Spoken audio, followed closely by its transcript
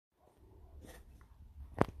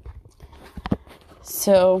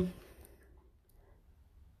So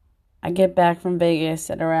I get back from Vegas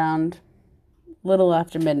at around little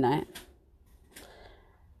after midnight.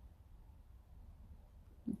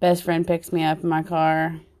 Best friend picks me up in my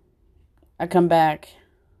car. I come back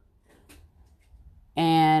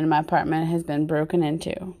and my apartment has been broken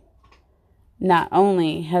into. Not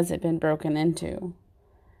only has it been broken into,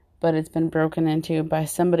 but it's been broken into by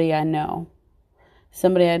somebody I know,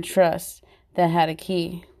 somebody I trust that had a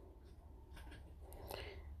key.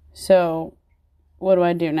 So, what do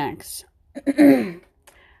I do next? I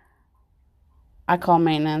call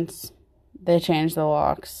maintenance. They change the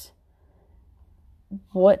locks.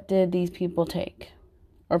 What did these people take?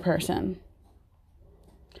 Or person?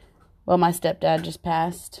 Well, my stepdad just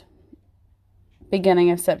passed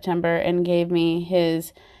beginning of September and gave me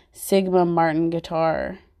his Sigma Martin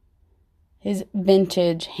guitar. His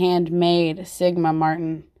vintage, handmade Sigma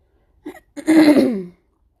Martin.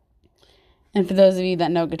 And for those of you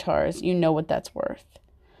that know guitars, you know what that's worth.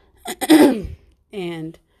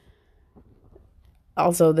 And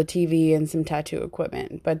also the TV and some tattoo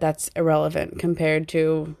equipment. But that's irrelevant compared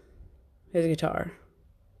to his guitar.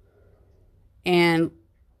 And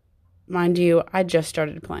mind you, I just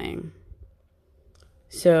started playing.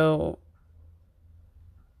 So,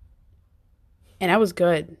 and I was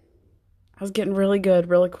good. I was getting really good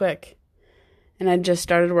really quick. And I just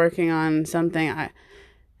started working on something.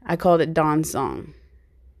 I called it Dawn's Song,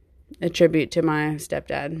 a tribute to my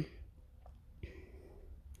stepdad.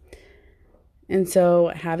 And so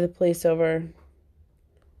I have the police over,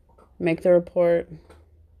 make the report.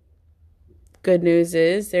 Good news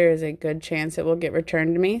is there is a good chance it will get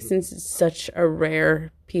returned to me since it's such a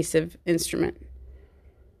rare piece of instrument.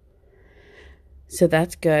 So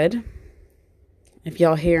that's good. If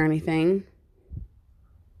y'all hear anything,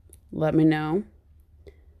 let me know.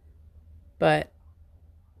 But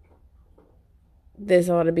this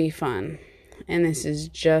ought to be fun. And this is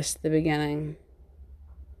just the beginning.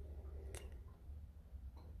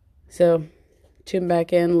 So, tune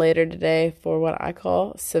back in later today for what I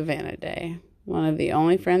call Savannah Day. One of the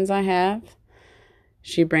only friends I have.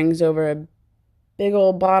 She brings over a big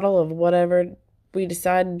old bottle of whatever we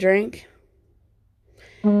decide to drink.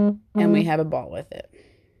 And we have a ball with it.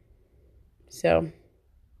 So,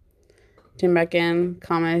 tune back in.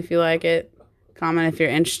 Comment if you like it. Comment if you're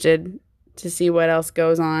interested to see what else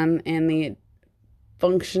goes on in the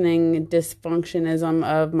functioning dysfunctionism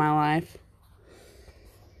of my life.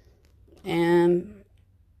 And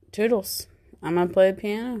toodles. I'm going to play the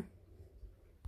piano.